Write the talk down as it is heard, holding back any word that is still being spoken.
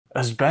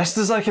As best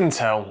as I can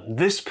tell,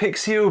 this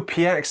Pixio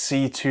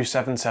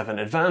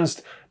PXC277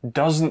 Advanced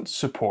doesn't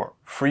support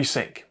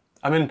Freesync.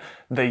 I mean,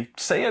 they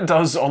say it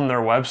does on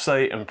their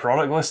website and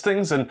product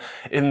listings and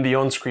in the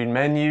on-screen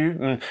menu,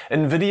 and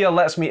Nvidia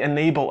lets me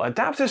enable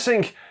Adaptive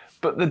Sync,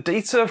 but the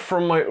data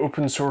from my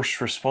open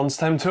source response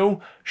time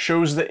tool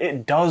shows that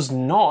it does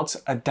not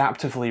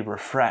adaptively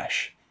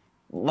refresh.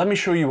 Let me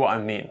show you what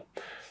I mean.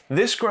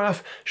 This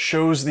graph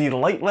shows the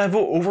light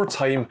level over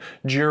time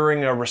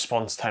during a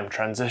response time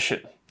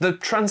transition. The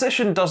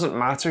transition doesn't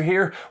matter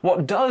here.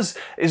 What does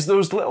is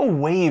those little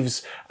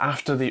waves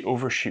after the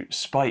overshoot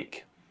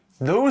spike.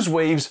 Those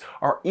waves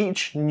are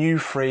each new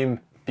frame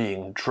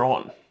being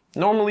drawn.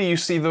 Normally you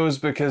see those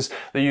because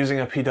they're using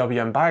a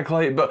PWM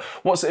backlight, but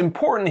what's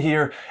important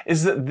here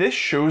is that this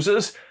shows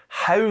us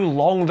how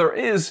long there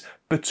is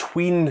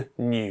between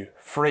new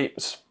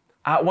frames.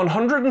 At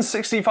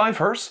 165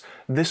 Hz,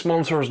 this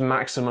monitor's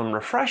maximum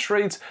refresh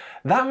rate,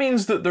 that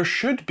means that there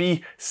should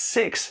be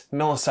 6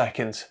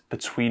 milliseconds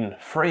between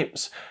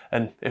frames.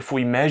 And if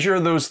we measure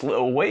those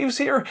little waves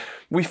here,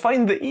 we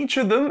find that each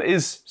of them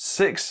is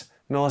 6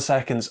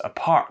 milliseconds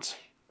apart.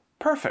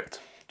 Perfect,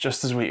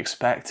 just as we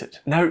expected.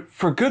 Now,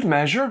 for good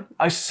measure,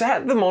 I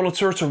set the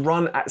monitor to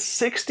run at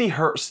 60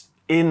 Hz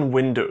in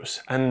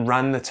Windows and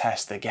ran the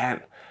test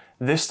again.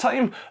 This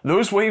time,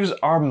 those waves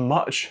are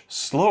much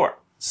slower.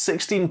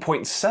 16.7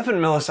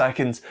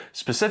 milliseconds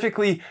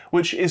specifically,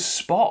 which is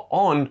spot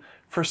on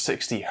for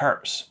 60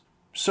 Hz.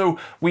 So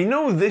we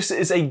know this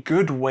is a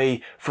good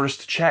way for us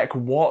to check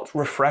what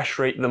refresh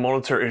rate the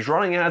monitor is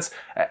running at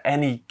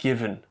any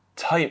given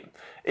time.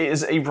 It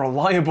is a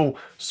reliable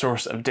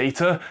source of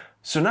data.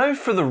 So now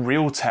for the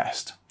real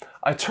test.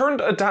 I turned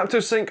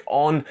Adaptive Sync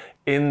on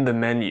in the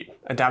menu,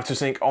 Adaptive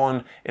Sync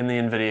on in the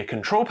NVIDIA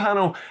control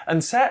panel,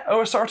 and set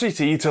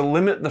OSRTT to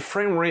limit the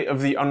frame rate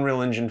of the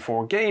Unreal Engine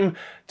 4 game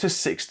to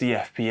 60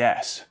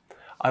 FPS.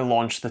 I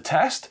launched the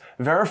test,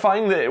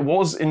 verifying that it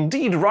was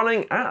indeed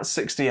running at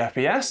 60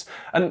 FPS,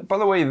 and by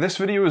the way, this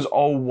video is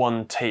all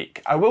one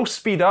take. I will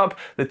speed up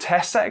the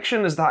test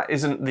section as that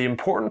isn't the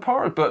important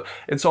part, but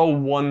it's all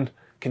one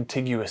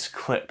contiguous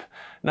clip.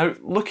 Now,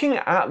 looking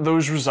at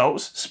those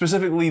results,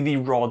 specifically the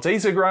raw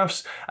data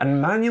graphs,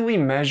 and manually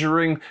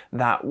measuring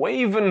that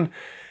wave, and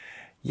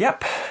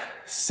yep,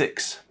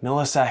 6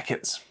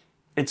 milliseconds.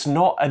 It's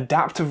not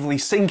adaptively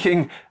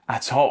syncing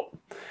at all.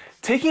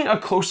 Taking a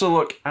closer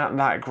look at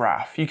that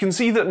graph, you can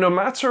see that no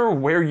matter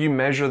where you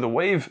measure the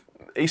wave,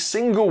 a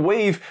single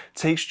wave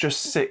takes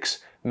just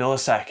 6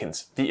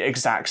 milliseconds, the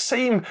exact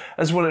same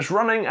as when it's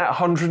running at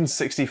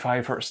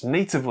 165 Hz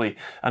natively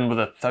and with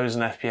a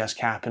 1000 FPS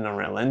cap in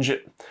Unreal Engine.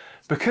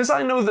 Because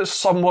I know that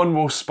someone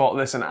will spot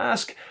this and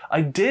ask, I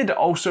did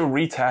also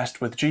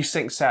retest with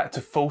G-Sync set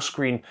to full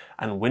screen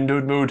and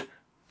windowed mode,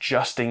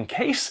 just in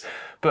case,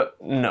 but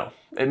no,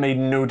 it made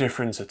no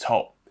difference at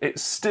all. It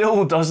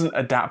still doesn't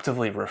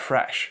adaptively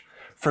refresh.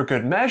 For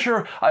good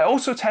measure, I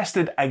also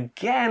tested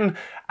again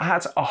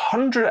at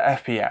 100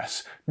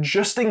 FPS,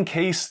 just in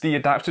case the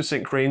Adaptive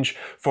Sync range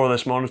for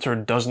this monitor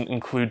doesn't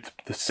include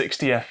the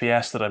 60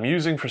 FPS that I'm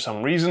using for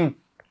some reason,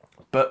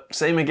 but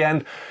same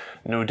again,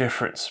 no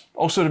difference.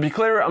 Also, to be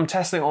clear, I'm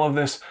testing all of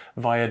this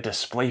via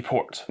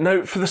DisplayPort.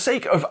 Now, for the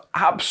sake of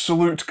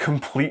absolute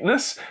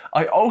completeness,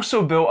 I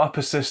also built up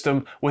a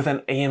system with an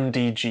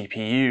AMD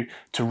GPU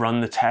to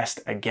run the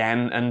test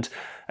again, and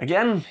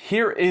again,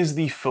 here is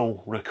the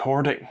full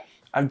recording.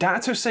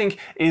 Adaptive Sync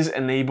is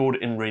enabled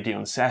in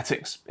Radeon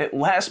settings. It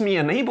lets me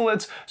enable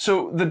it,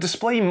 so the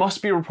display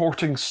must be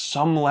reporting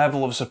some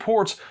level of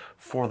support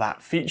for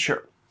that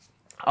feature.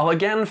 I'll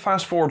again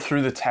fast forward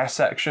through the test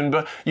section,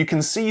 but you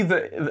can see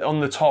that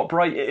on the top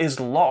right it is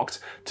locked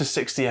to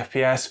 60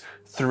 FPS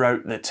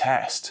throughout the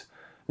test.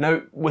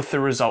 Now, with the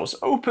results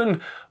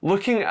open,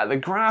 looking at the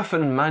graph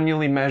and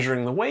manually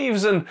measuring the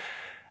waves, and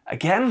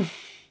again,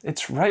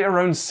 it's right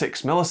around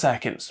 6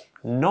 milliseconds,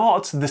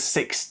 not the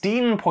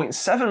 16.7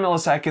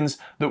 milliseconds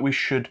that we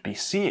should be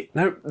seeing.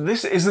 Now,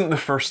 this isn't the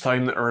first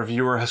time that a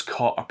reviewer has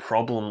caught a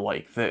problem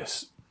like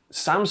this.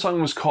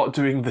 Samsung was caught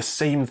doing the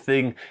same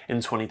thing in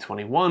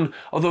 2021,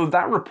 although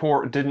that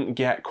report didn't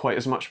get quite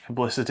as much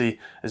publicity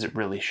as it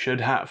really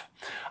should have.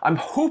 I'm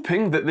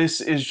hoping that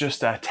this is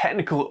just a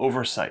technical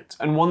oversight,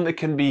 and one that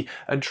can be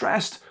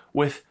addressed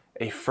with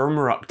a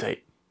firmware update.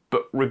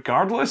 But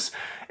regardless,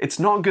 it's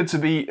not good to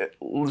be,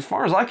 as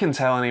far as I can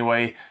tell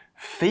anyway,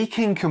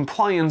 faking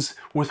compliance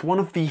with one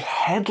of the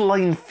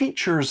headline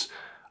features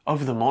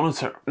of the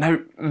monitor. Now,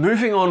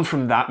 moving on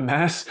from that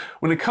mess,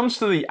 when it comes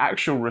to the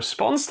actual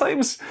response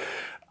times,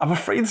 I'm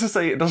afraid to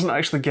say it doesn't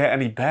actually get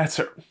any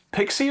better.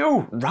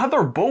 Pixio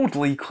rather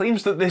boldly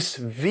claims that this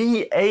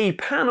VA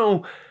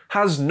panel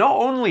has not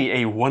only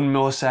a 1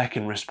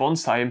 millisecond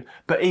response time,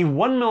 but a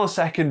 1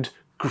 millisecond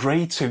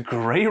grey to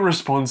grey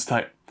response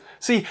time.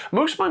 See,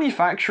 most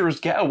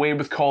manufacturers get away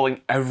with calling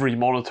every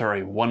monitor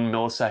a 1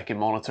 millisecond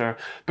monitor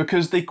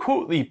because they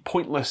quote the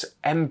pointless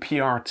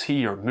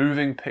MPRT or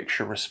moving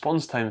picture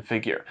response time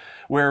figure,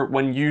 where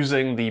when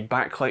using the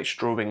backlight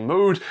strobing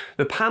mode,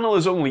 the panel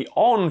is only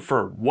on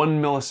for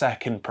 1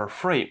 millisecond per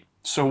frame.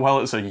 So while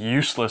it's a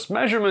useless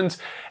measurement,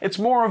 it's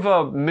more of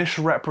a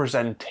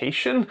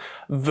misrepresentation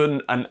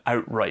than an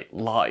outright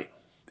lie.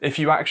 If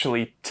you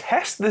actually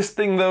test this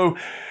thing though,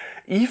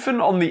 even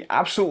on the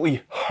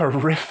absolutely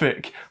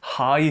horrific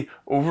high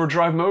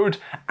overdrive mode,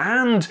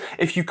 and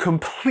if you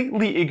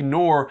completely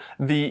ignore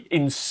the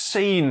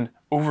insane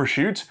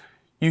overshoot,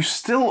 you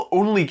still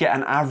only get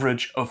an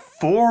average of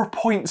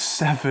 4.7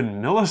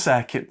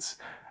 milliseconds.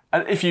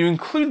 And if you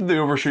include the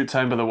overshoot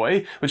time, by the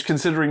way, which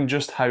considering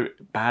just how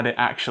bad it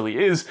actually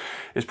is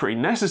pretty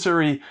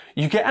necessary,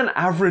 you get an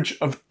average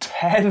of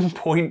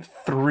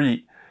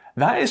 10.3.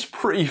 That is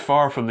pretty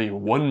far from the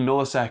 1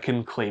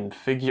 millisecond claimed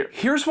figure.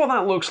 Here's what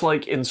that looks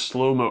like in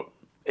slow-mo.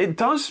 It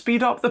does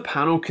speed up the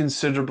panel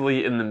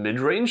considerably in the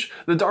mid-range.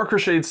 The darker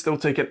shades still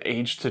take an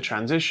age to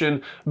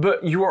transition,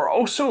 but you are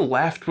also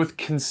left with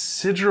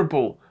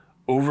considerable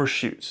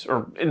overshoots,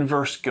 or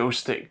inverse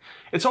ghosting.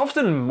 It's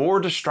often more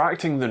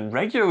distracting than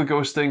regular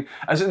ghosting,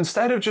 as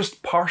instead of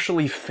just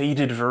partially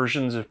faded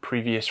versions of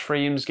previous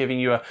frames giving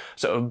you a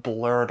sort of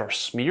blurred or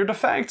smeared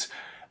effect,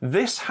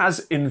 this has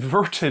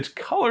inverted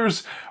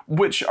colours,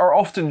 which are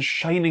often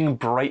shining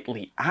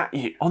brightly at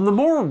you. On the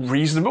more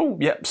reasonable,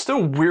 yet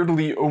still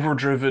weirdly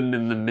overdriven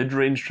in the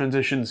mid-range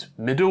transitions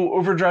middle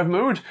overdrive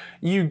mode,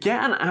 you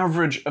get an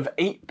average of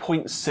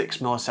 8.6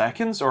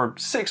 milliseconds, or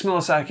 6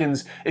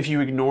 milliseconds if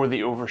you ignore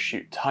the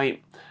overshoot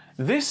time.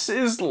 This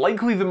is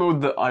likely the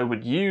mode that I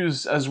would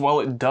use, as while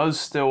it does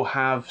still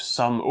have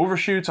some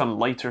overshoot on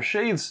lighter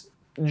shades,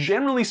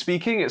 generally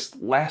speaking, it's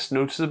less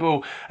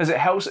noticeable as it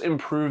helps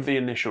improve the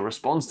initial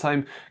response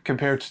time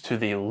compared to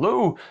the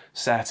low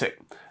setting.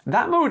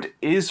 That mode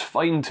is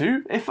fine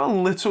too, if a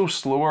little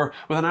slower,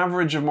 with an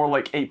average of more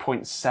like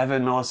 8.7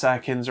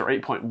 milliseconds or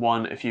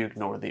 8.1 if you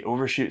ignore the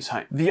overshoot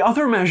time. The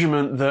other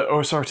measurement that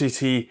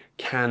OSRTT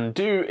can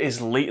do is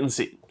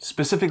latency,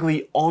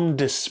 specifically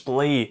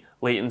on-display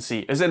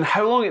latency, as in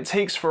how long it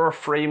takes for a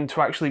frame to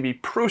actually be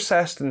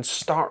processed and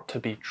start to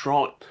be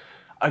drawn.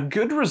 A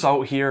good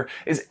result here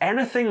is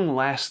anything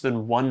less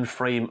than 1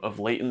 frame of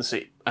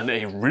latency, and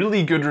a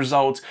really good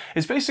result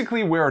is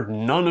basically where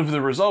none of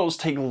the results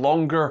take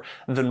longer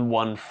than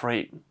 1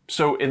 frame.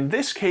 So in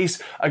this case,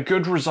 a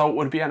good result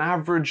would be an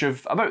average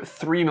of about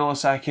 3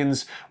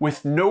 milliseconds,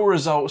 with no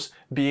results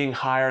being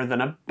higher than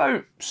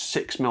about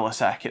 6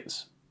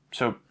 milliseconds.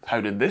 So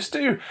how did this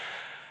do?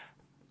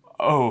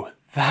 Oh,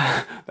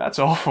 that's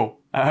awful.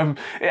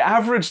 It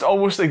averaged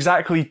almost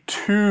exactly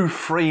 2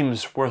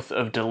 frames worth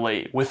of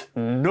delay, with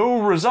no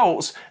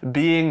results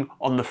being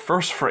on the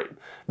first frame.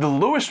 The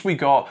lowest we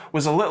got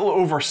was a little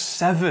over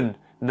 7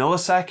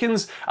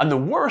 milliseconds, and the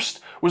worst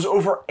was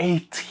over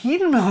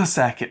 18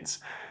 milliseconds.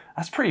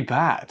 That's pretty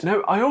bad.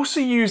 Now, I also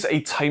use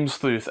a time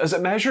sleuth, as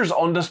it measures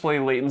on-display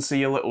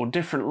latency a little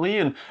differently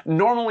and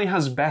normally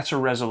has better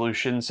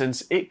resolution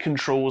since it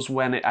controls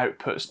when it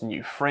outputs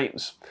new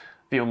frames.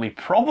 The only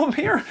problem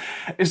here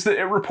is that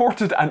it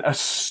reported an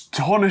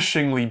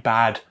astonishingly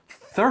bad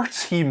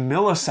 30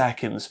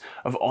 milliseconds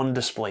of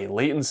on-display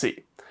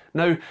latency.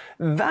 Now,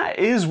 that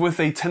is with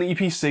a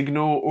 1080p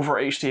signal over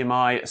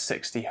HDMI at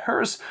 60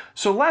 Hz,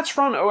 so let's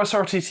run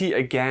OSRTT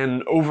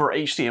again over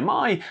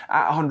HDMI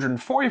at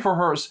 144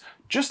 Hz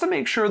just to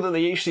make sure that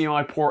the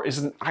HDMI port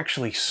isn't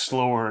actually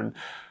slower and...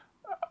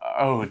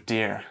 oh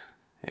dear,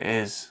 it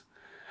is.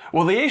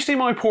 Well, the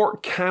HDMI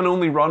port can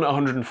only run at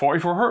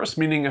 144 Hz,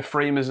 meaning a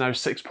frame is now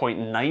 6.9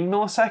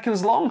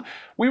 milliseconds long.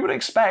 We would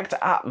expect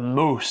at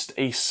most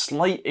a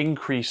slight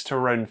increase to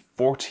around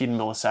 14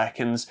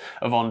 milliseconds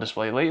of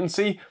on-display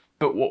latency,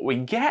 but what we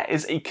get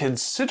is a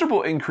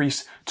considerable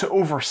increase to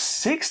over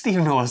 60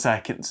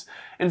 milliseconds.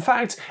 In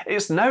fact,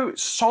 it's now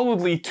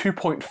solidly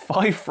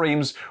 2.5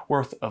 frames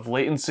worth of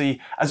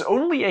latency, as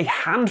only a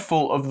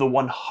handful of the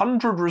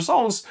 100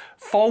 results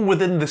fall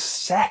within the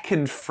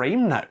second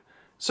frame now.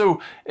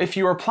 So if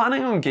you are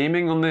planning on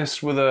gaming on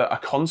this with a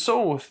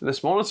console, with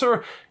this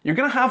monitor, you're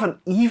going to have an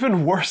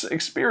even worse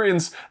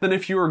experience than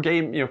if you were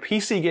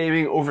PC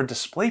gaming over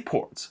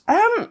DisplayPort.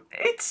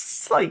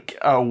 It's like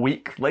a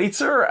week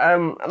later,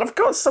 and I've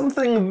got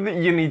something that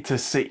you need to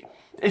see.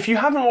 If you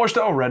haven't watched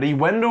it already,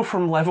 Wendell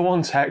from Level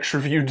 1 Techs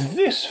reviewed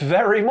this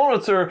very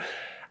monitor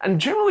and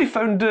generally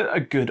found it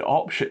a good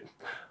option.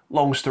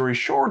 Long story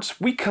short,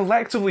 we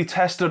collectively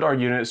tested our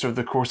units over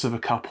the course of a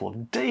couple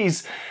of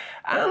days,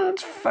 and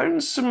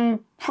found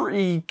some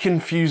pretty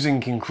confusing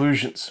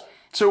conclusions.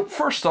 So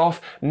first off,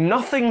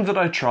 nothing that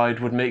I tried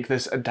would make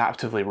this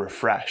adaptively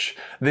refresh.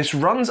 This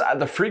runs at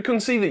the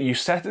frequency that you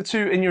set it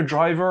to in your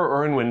driver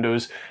or in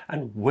Windows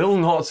and will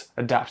not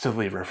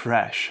adaptively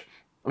refresh.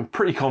 I'm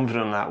pretty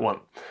confident on that one.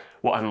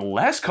 What I'm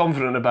less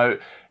confident about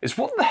is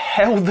what the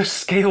hell the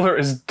scaler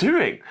is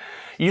doing.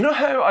 You know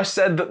how I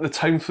said that the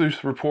time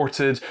sleuth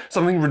reported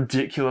something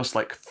ridiculous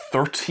like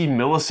 30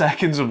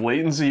 milliseconds of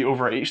latency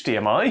over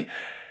HDMI?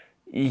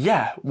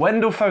 Yeah,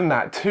 Wendell found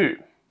that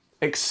too.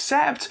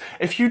 Except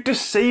if you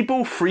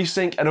disable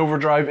Freesync and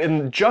Overdrive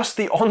in just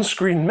the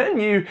on-screen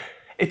menu,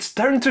 it's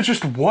down to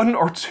just 1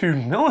 or 2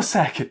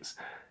 milliseconds.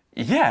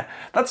 Yeah,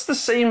 that's the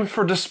same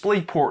for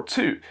DisplayPort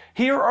too.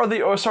 Here are the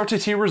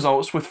OSRTT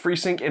results with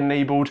Freesync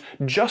enabled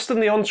just in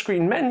the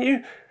on-screen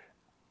menu,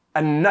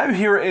 and now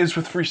here it is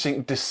with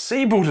Freesync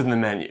disabled in the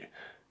menu.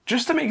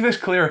 Just to make this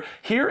clear,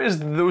 here is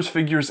those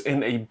figures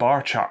in a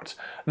bar chart.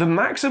 The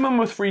maximum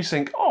with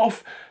Freesync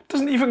off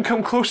doesn't even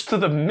come close to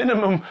the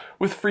minimum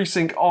with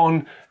Freesync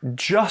on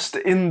just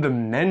in the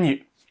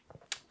menu.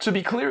 To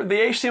be clear, the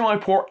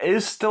HDMI port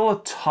is still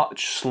a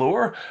touch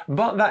slower,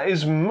 but that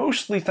is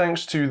mostly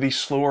thanks to the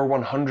slower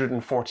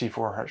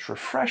 144Hz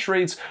refresh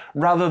rates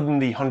rather than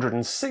the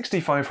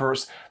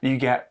 165Hz that you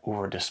get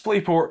over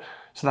DisplayPort,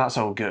 so that's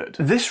all good.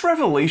 This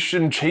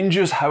revelation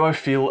changes how I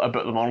feel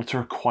about the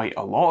monitor quite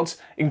a lot,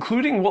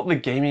 including what the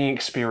gaming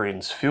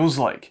experience feels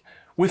like.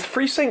 With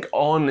Freesync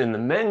on in the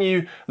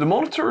menu, the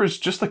monitor is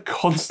just a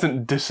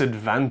constant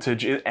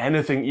disadvantage in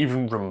anything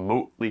even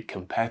remotely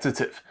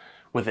competitive.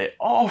 With it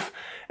off,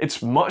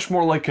 it's much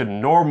more like a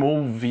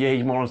normal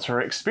VA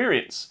monitor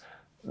experience.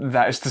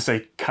 That is to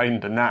say,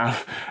 kinda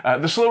naff.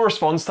 The slow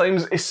response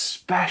times,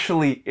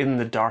 especially in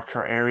the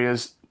darker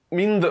areas,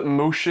 mean that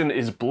motion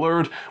is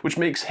blurred, which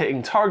makes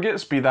hitting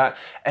targets, be that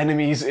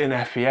enemies in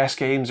FPS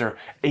games or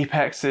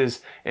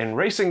apexes in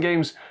racing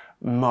games,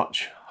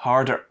 much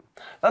harder.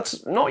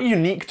 That's not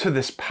unique to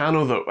this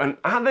panel though, and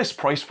at this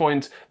price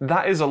point,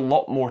 that is a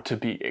lot more to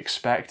be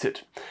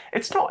expected.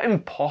 It's not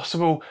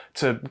impossible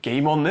to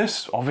game on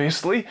this,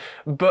 obviously,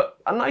 but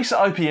a nice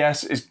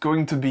IPS is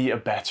going to be a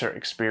better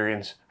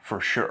experience for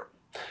sure.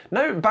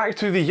 Now back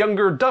to the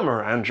younger,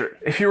 dumber Andrew.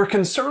 If you were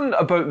concerned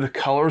about the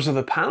colours of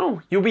the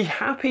panel, you'll be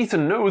happy to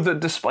know that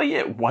despite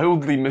it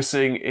wildly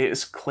missing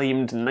its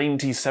claimed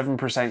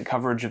 97%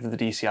 coverage of the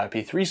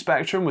DCI-P3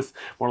 spectrum with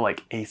more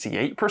like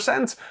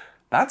 88%,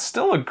 that's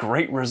still a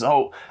great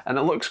result, and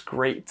it looks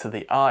great to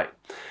the eye.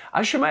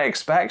 As you might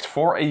expect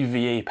for a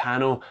VA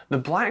panel, the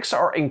blacks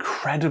are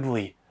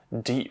incredibly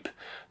deep.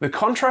 The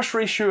contrast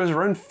ratio is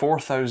around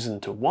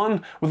 4000 to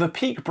 1, with a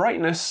peak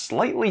brightness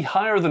slightly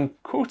higher than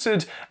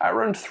quoted at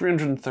around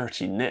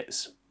 330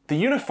 nits. The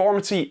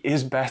uniformity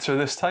is better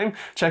this time.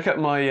 Check out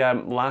my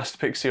last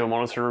Pixio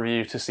monitor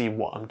review to see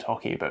what I'm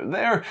talking about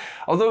there,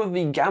 although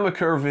the gamma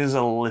curve is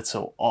a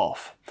little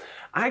off.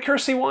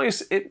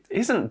 Accuracy-wise, it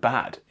isn't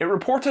bad. It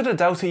reported a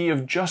delta E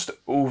of just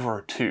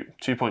over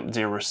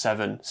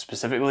 2.07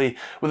 specifically,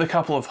 with a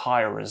couple of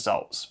higher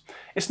results.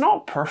 It's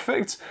not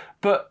perfect,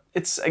 but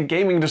it's a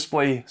gaming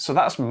display, so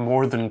that's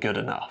more than good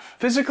enough.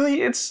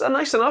 Physically, it's a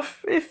nice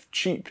enough, if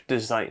cheap,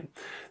 design.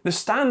 The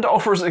stand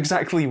offers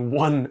exactly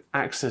one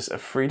axis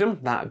of freedom,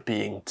 that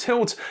being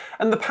tilt,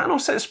 and the panel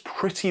sits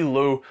pretty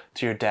low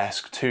to your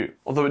desk too,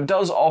 although it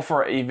does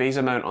offer a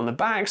VESA mount on the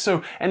back,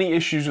 so any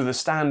issues with the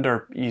stand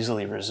are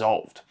easily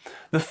resolved.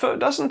 The foot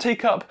doesn't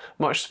take up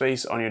much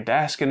space on your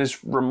desk and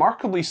is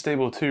remarkably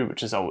stable too,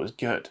 which is always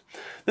good.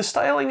 The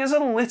styling is a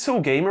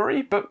little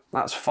gamery, but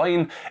that's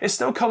fine. It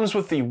still comes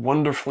with the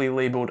wonderfully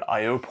labelled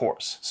I/O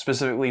ports,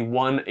 specifically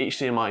one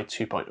HDMI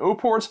 2.0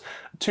 port,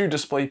 two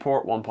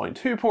DisplayPort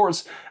 1.2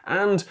 ports,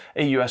 and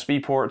a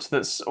USB port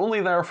that's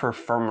only there for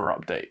firmware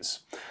updates.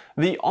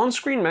 The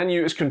on-screen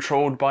menu is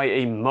controlled by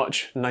a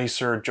much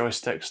nicer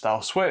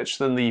joystick-style switch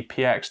than the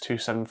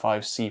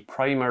PXC277A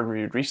Prime I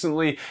reviewed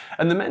recently,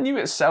 and the menu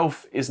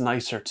itself is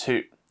nicer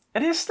too.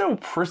 It is still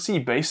pretty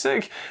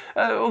basic,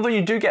 although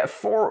you do get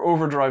 4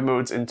 overdrive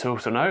modes in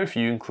total now if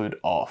you include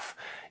off.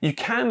 You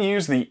can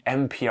use the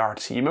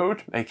MPRT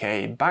mode,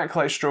 aka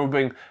backlight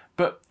strobing,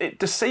 but it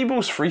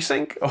disables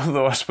FreeSync,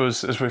 although I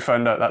suppose as we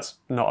found out that's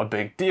not a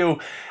big deal,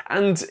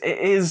 and it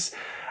is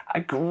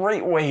a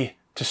great way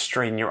to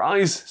strain your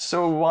eyes,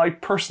 so I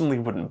personally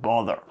wouldn't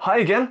bother. Hi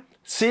again.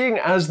 Seeing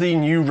as the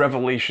new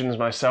revelations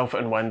myself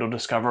and Wendell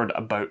discovered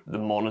about the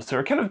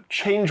monitor kind of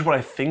changed what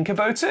I think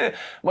about it,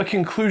 my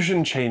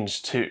conclusion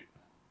changed too.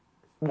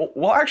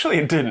 Well, actually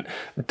it didn't.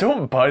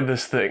 Don't buy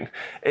this thing.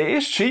 It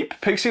is cheap.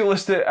 Pixio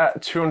listed it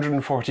at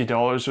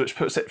 $240, which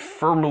puts it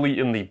firmly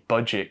in the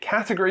budget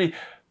category,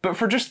 but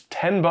for just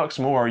 $10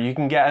 more, you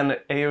can get an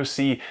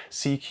AOC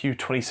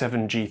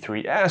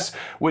CQ27G3S,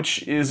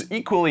 which is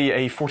equally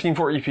a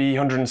 1440p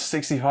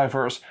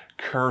 165Hz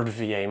curved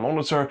VA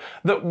monitor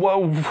that,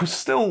 while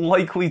still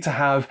likely to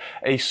have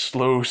a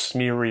slow,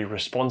 smeary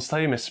response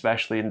time,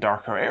 especially in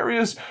darker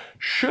areas,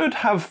 should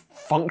have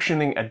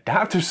functioning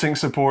adaptive sync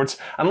support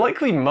and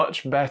likely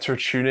much better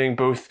tuning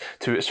both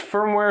to its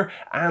firmware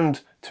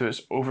and to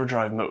its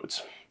overdrive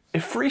modes.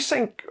 If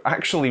Freesync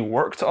actually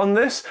worked on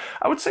this,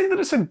 I would say that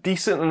it's a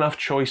decent enough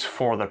choice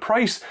for the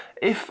price,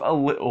 if a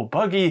little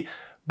buggy,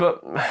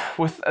 but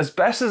with, as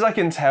best as I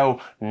can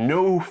tell,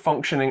 no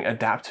functioning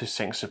adaptive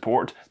sync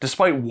support,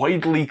 despite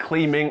widely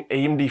claiming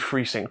AMD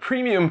FreeSync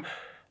Premium,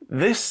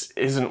 this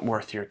isn't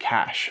worth your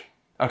cash.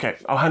 Okay,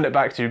 I'll hand it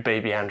back to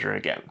baby Andrew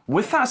again.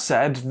 With that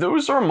said,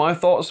 those are my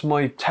thoughts,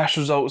 my test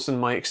results, and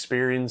my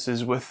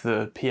experiences with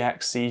the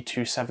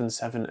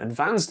PXC277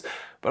 Advanced,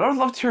 but I would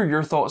love to hear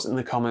your thoughts in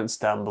the comments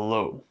down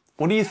below.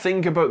 What do you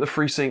think about the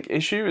FreeSync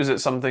issue? Is it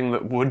something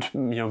that would,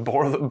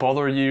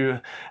 bother you,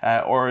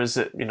 or is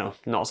it,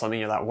 not something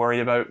you're that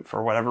worried about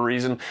for whatever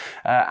reason?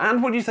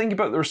 And what do you think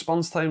about the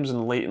response times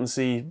and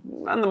latency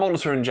and the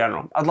monitor in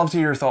general? I'd love to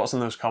hear your thoughts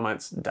in those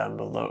comments down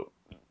below.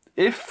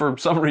 If for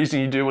some reason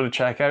you do want to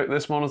check out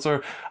this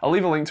monitor, I'll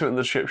leave a link to it in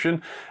the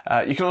description.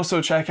 You can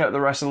also check out the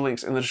rest of the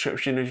links in the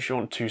description if you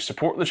want to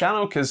support the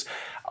channel, because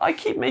I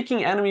keep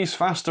making enemies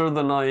faster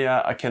than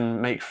I can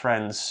make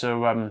friends.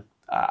 So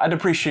I'd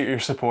appreciate your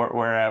support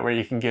where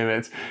you can give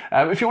it.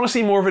 If you want to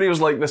see more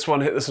videos like this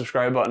one, hit the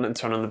subscribe button and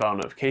turn on the bell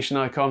notification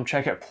icon.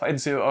 Check out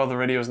plenty of other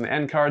videos in the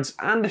end cards,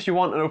 and if you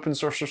want an open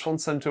source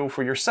response time tool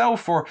for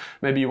yourself, or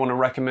maybe you want to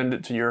recommend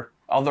it to your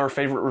other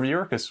favourite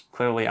reviewer, because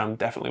clearly I'm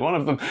definitely one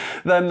of them,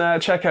 then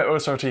check out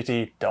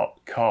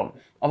osrtt.com.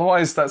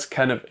 Otherwise, that's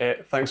kind of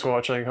it. Thanks for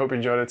watching, hope you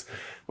enjoyed it.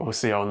 We'll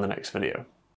see you on the next video.